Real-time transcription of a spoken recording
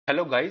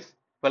Hello guys,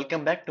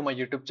 welcome back to my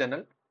YouTube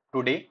channel.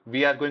 Today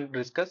we are going to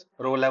discuss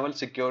row level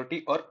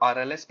security or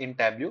RLS in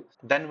Tableau.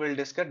 Then we'll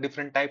discuss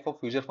different type of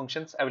user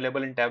functions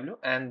available in Tableau,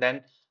 and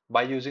then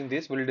by using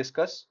this we'll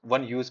discuss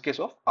one use case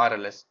of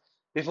RLS.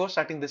 Before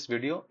starting this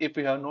video, if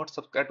you have not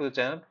subscribed to the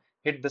channel,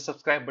 hit the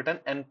subscribe button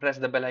and press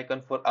the bell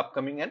icon for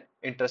upcoming and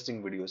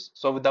interesting videos.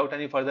 So without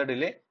any further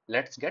delay,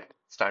 let's get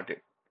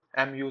started.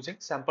 I'm using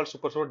sample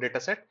Superstore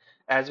dataset,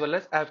 as well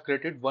as I've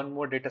created one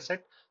more dataset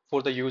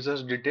for the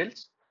user's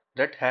details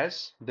that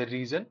has the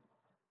region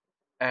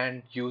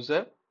and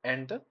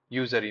the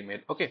user email.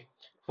 Okay,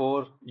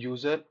 for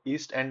user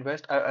east and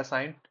west I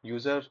assigned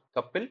user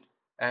Kapil,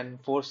 and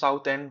for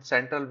south and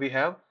central we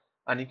have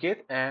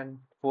Aniket, and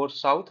for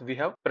south we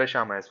have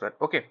Prasham as well.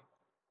 Okay,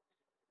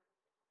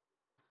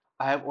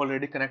 I have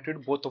already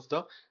connected both of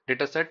the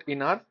dataset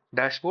in our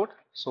dashboard.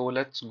 So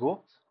let's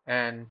go.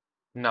 And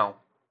now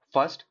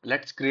first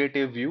let's create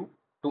a view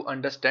to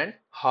understand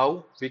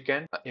how we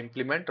can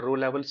implement row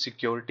level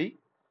security.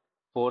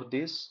 For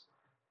this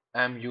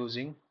I'm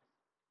using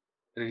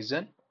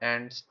region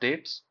and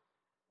states,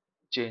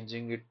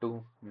 changing it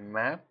to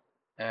map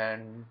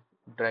and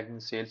dragging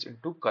cells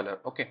into color.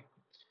 Okay,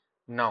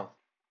 now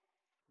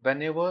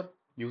whenever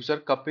user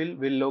Kapil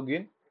will log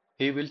in,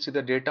 he will see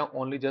the data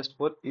only just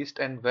for east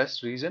and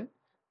west region,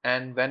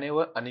 and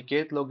whenever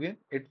Aniket log in,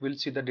 it will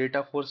see the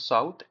data for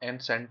south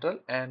and central,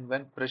 and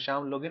when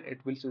Prasham log in, it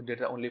will see the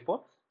data only for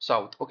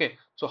south. Okay,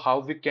 so how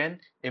we can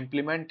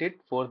implement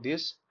it? For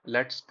this,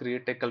 let's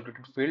create a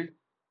calculated field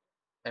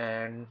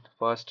and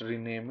first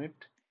rename it,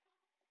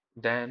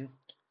 then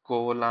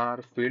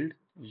color field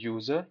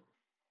user,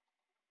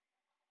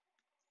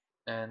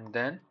 and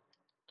then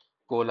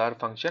color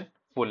function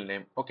full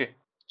name. Okay,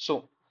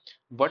 so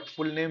what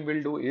full name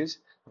will do is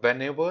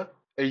whenever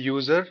a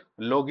user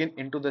login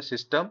into the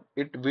system,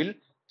 it will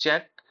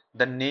check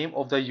the name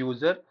of the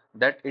user,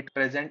 that it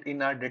present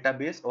in our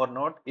database or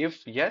not.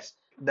 If yes,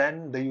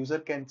 then the user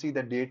can see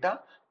the data,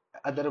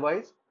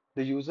 otherwise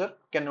the user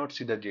cannot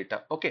see the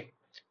data. Okay,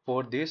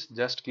 for this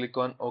just click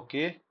on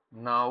OK.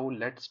 Now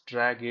let's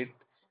drag it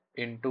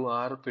into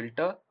our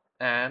filter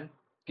and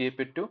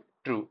keep it to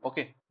true.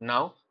 Okay,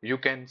 now you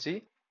can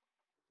see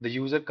the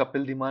user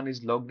Kapil Diman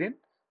is logged in.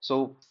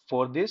 So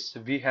for this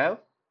we have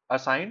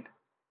assigned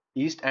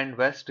east and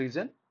west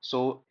region,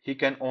 so he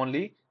can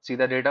only see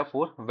the data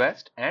for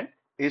west and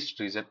east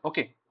region.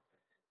 Okay,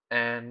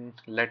 and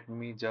let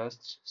me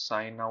just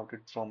sign out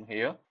it from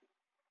here.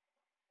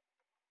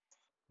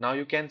 Now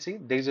you can see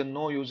there is a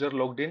no user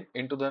logged in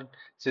into the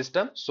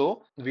system,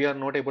 so we are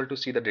not able to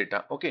see the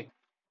data. Okay,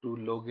 to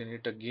log in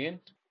it again,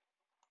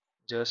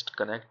 just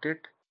connect it.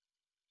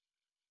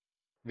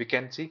 We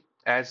can see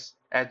as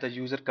the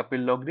user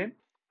Kapil logged in,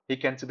 he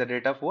can see the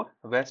data for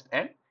west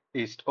and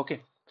east.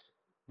 Okay,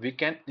 we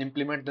can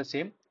implement the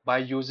same by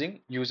using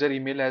user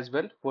email as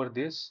well. For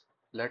this,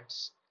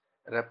 let's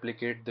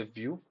replicate the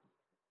view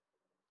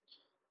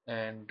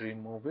and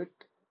remove it,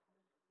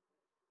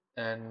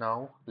 and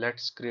now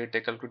let's create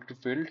a calculated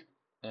field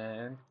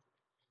and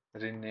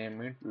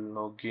rename it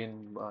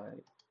login by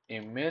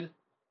email,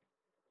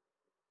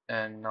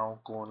 and now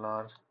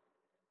color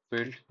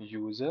field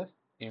user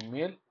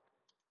email,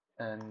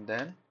 and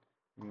then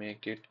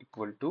make it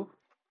equal to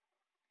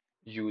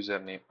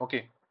username.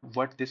 Okay,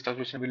 what this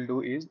calculation will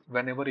do is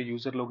whenever a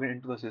user login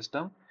into the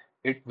system,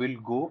 it will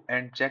go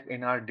and check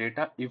in our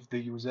data if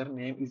the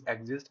username is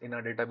exist in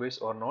our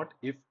database or not.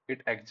 If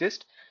it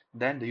exists,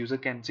 then the user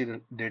can see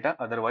the data,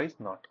 otherwise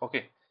not.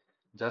 Okay,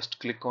 just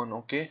click on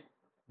OK.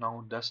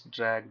 Now just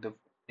drag the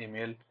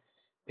email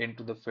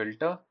into the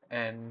filter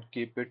and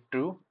keep it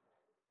true,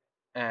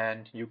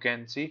 and you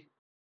can see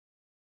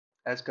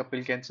as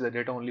Kapil can see the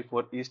data only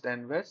for east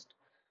and west.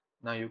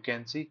 Now you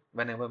can see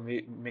whenever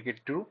we make it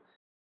true,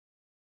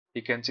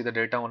 you can see the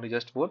data only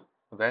just for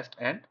west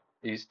and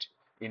east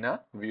in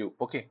a view.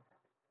 Okay,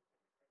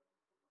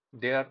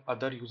 there are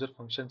other user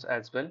functions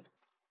as well,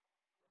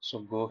 so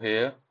go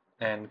here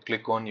and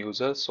click on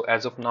users. So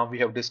as of now we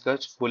have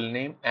discussed full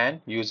name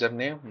and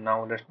username.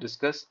 Now let's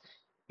discuss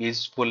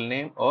is full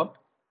name or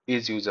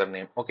is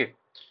username. Okay,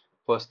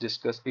 first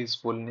discuss is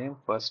full name.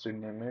 First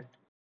rename it,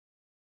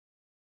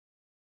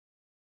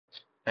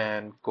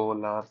 and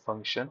call our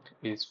function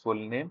is full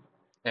name,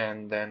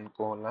 and then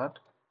call our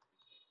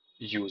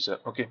user.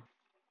 Okay,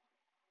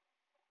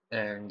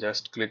 and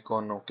just click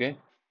on OK.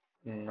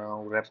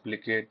 Now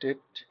replicate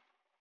it,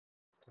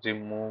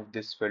 remove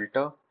this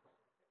filter.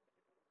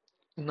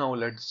 Now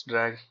let's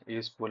drag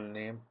his full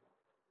name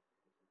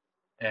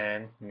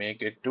and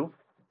make it to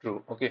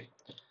true. Okay,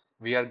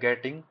 we are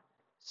getting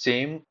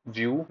same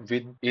view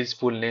with his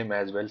full name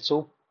as well.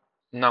 So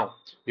now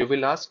you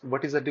will ask,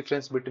 what is the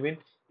difference between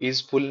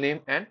his full name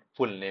and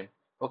full name?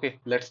 Okay,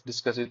 let's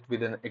discuss it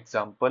with an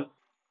example.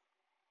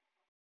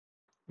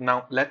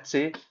 Now let's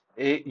say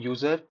a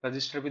user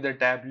registered with the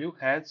Tableau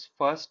has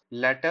first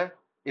letter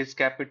is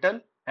capital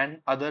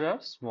and other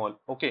are small.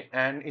 Okay,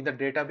 and in the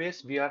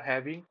database we are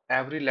having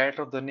every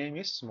letter of the name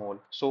is small.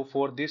 So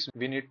for this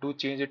we need to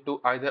change it to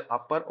either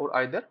upper or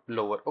either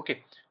lower. Okay,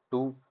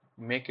 to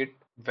make it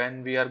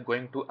when we are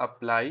going to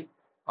apply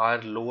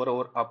our lower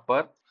or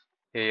upper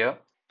here,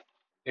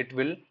 it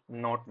will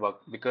not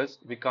work because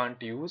we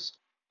can't use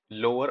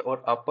lower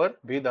or upper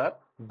with our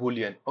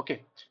boolean.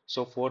 Okay,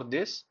 so for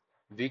this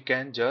we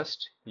can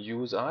just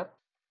use our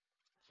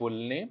full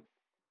name,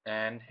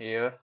 and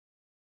here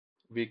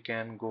we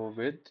can go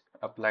with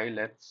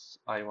apply.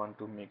 I want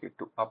to make it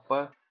to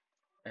upper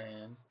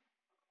and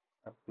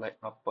apply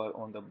upper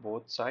on the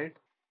both side,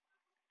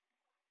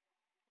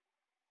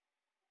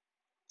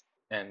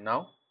 and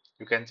now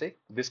you can say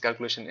this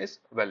calculation is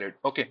valid.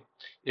 Okay,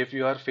 if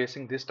you are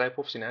facing this type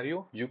of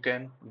scenario, you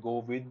can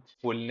go with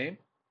full name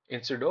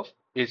instead of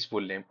is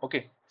full name.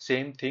 Okay,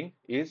 same thing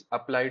is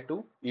applied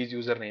to is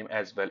username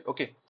as well.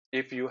 Okay,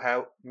 if you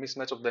have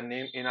mismatch of the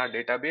name in our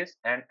database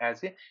and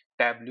as a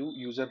Tableau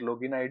user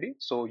login ID,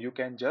 so you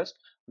can just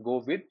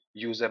go with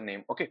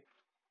username. Okay,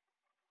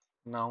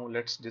 now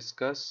let's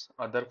discuss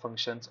other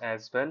functions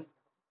as well.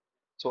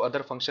 So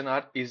other function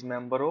are is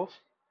member of,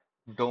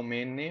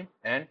 domain name,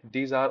 and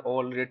these are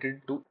all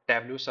related to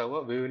Tableau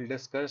server. We will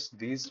discuss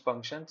these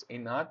functions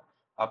in our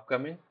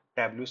upcoming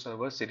Tableau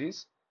server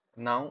series.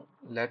 Now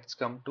let's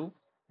come to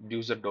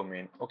user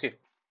domain. Okay,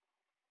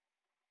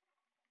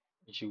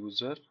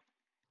 user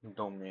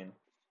domain,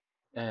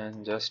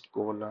 and just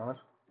call our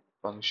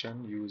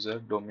function user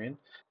domain.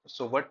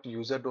 So what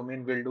user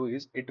domain will do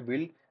is it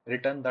will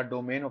return the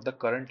domain of the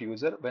current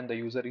user when the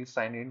user is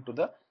signed into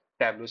the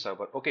Tableau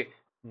server. Okay,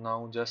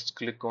 now just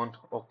click on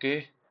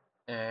OK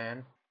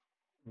and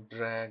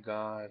drag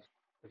our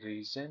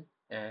region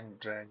and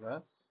drag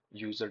our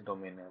user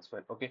domain as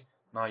well. Okay,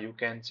 now you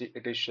can see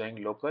it is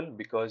showing local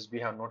because we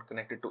have not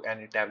connected to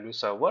any Tableau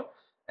server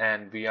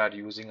and we are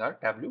using our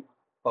Tableau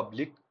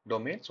public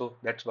domain, so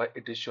that's why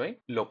it is showing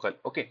local.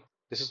 Okay,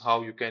 this is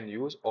how you can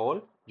use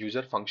all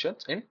user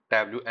functions in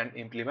Tableau and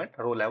implement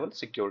row level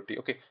security.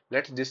 Okay,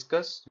 let's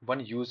discuss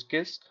one use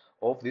case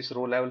of this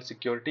row level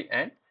security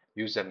and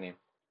username.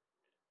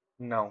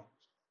 Now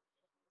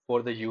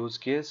for the use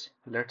case,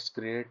 let's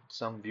create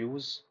some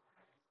views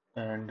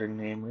and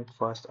name it.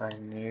 First I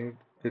need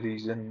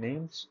region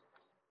names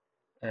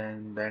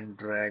and then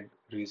drag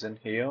region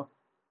here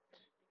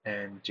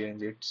and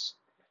change it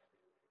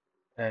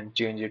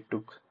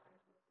to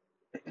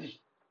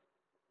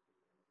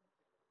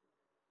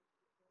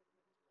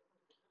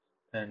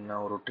and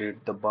now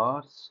rotate the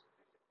bars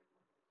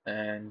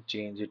and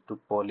change it to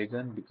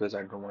polygon because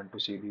I don't want to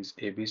see these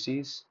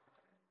ABCs.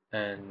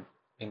 And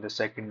in the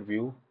second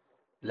view,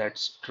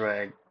 let's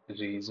drag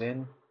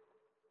region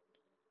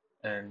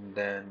and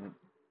then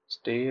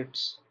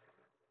states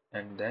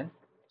and then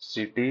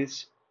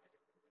cities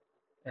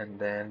and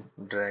then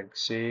drag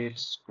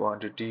sales,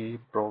 quantity,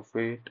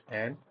 profit,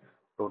 and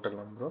total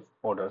number of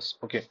orders.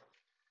 Okay,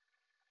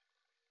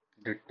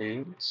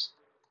 details,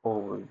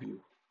 overview.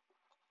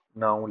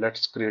 Now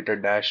let's create a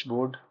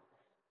dashboard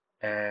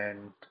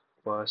and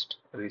first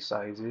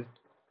resize it.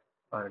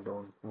 I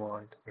don't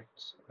want it,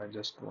 I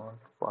just want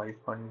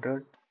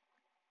 500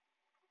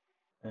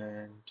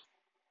 and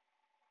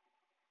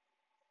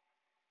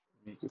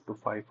make it to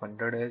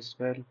 500 as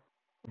well.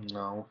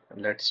 Now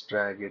let's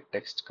drag a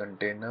text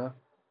container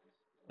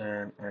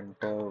and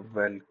enter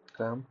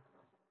welcome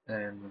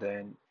and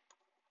then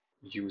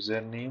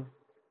username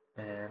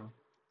and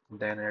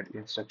then add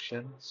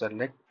instruction,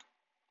 select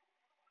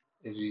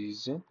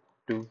region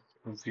to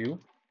view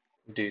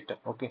data.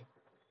 Okay,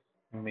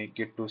 make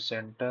it to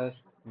center,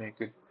 make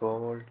it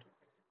bold,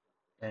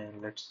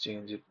 and let's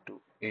change it to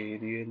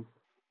Arial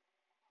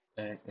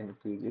and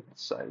increase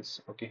its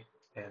size. Okay,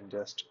 and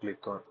just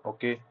click on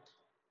OK.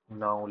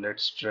 Now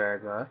let's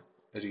drag our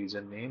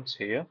region names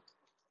here,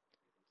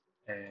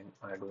 and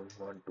I don't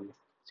want to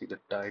see the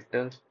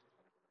title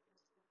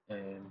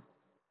and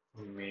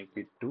make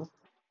it to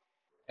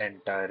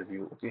entire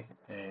view. Okay,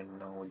 and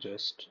now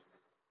just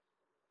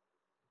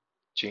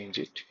change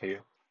it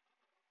here.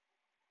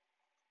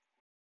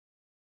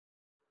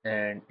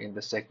 And in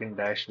the second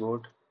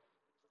dashboard,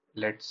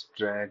 let's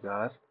drag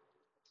our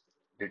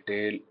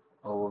detail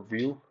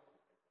overview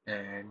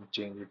and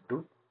change it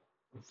to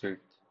width.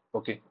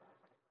 Okay,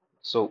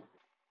 so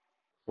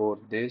for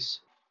this,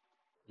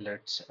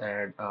 let's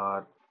add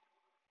our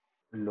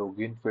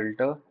login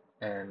filter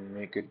and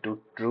make it to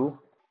true.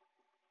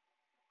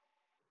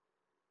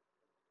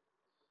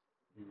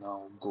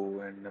 Now go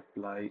and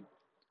apply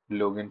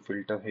login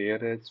filter here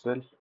as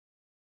well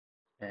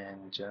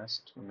and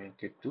just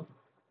make it to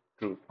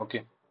true.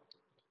 Okay,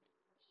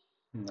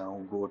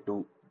 now go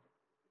to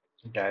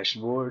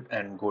dashboard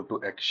and go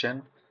to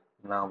action.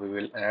 Now we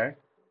will add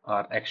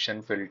our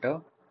action filter.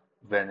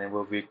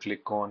 Whenever we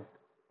click on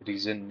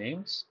region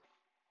names,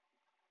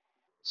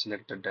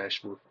 select the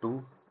dashboard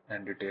 2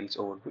 and details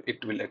overview.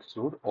 It will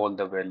exclude all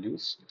the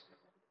values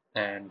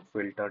and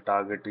filter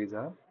target is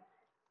a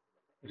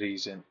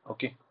region.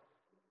 Okay,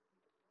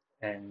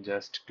 and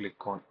just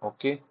click on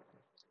OK.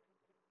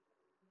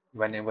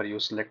 Whenever you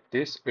select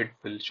this, it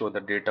will show the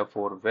data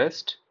for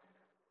west.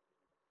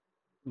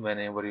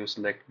 Whenever you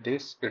select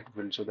this, it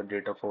will show the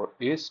data for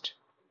east,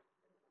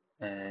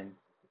 and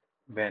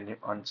when you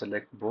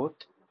unselect both,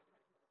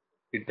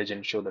 it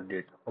doesn't show the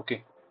data.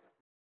 Okay.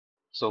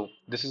 So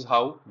this is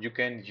how you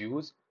can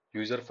use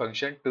user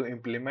function to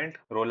implement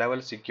row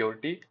level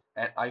security.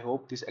 And I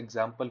hope this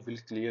example will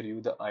clear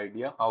you the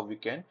idea how we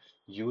can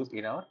use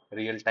in our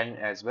real time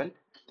as well.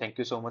 Thank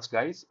you so much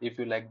guys. If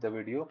you like the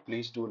video,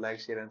 please do like,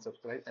 share and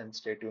subscribe and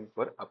stay tuned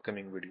for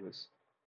upcoming videos.